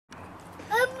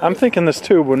I'm thinking this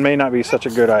tube one may not be such a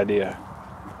good idea.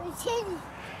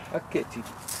 I'll catch you.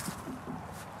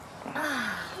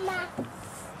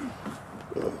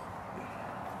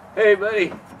 Hey,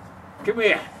 buddy. Come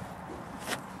here.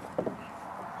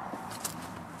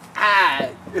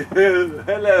 Hi.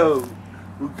 Hello.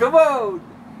 Well, come on.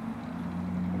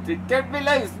 Turn me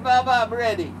loose, Mama. I'm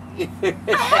ready.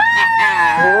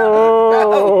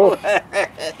 Oh.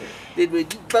 Did we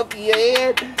bump your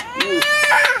head?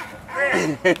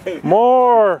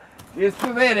 More. Just a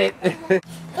minute.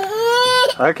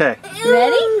 Okay.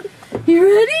 Ready? You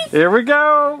ready? Here we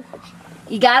go.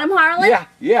 You got him, Harlan? Yeah,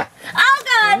 yeah. Oh,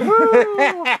 God.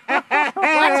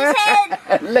 Watch his head.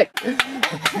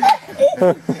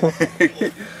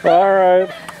 All right.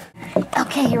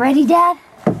 Okay, you ready, Dad?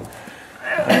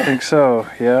 I think so.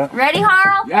 Yeah. Ready,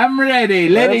 Harl? I'm ready.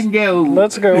 Let him go.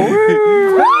 Let's go.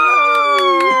 Woo!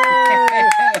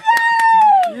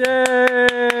 Yay!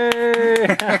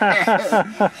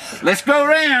 Let's go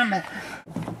around.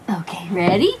 Okay,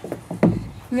 ready?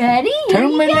 Ready? Here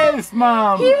Turn we me go. loose,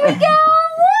 Mom. Here we go.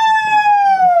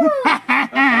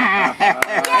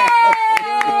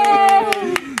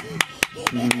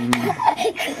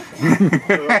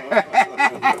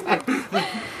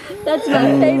 That's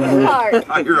my favorite part.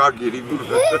 Here, I'll get him.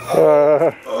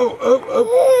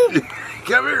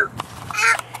 Come here.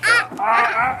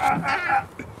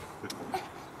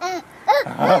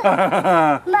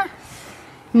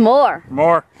 More.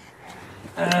 More.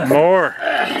 More.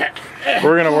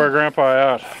 We're gonna wear Grandpa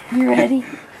out. You ready?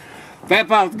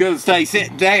 Papa's gonna stay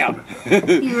sitting down.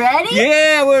 You ready?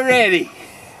 Yeah, we're ready.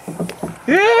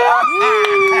 Yeah.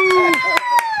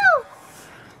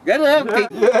 Good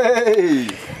luck. Yay!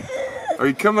 Are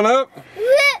you coming up?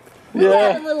 We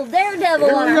got a little daredevil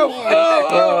on our hands.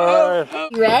 All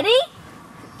right. You ready?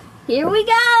 Here we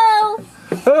go.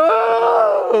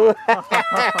 Oh.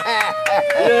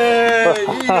 Yay!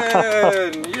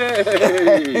 Eden!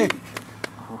 Yay!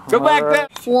 Go back there.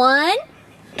 1,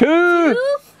 2, 2,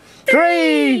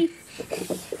 3. 3.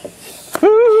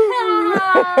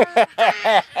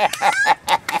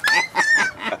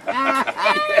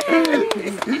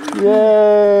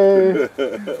 Yay!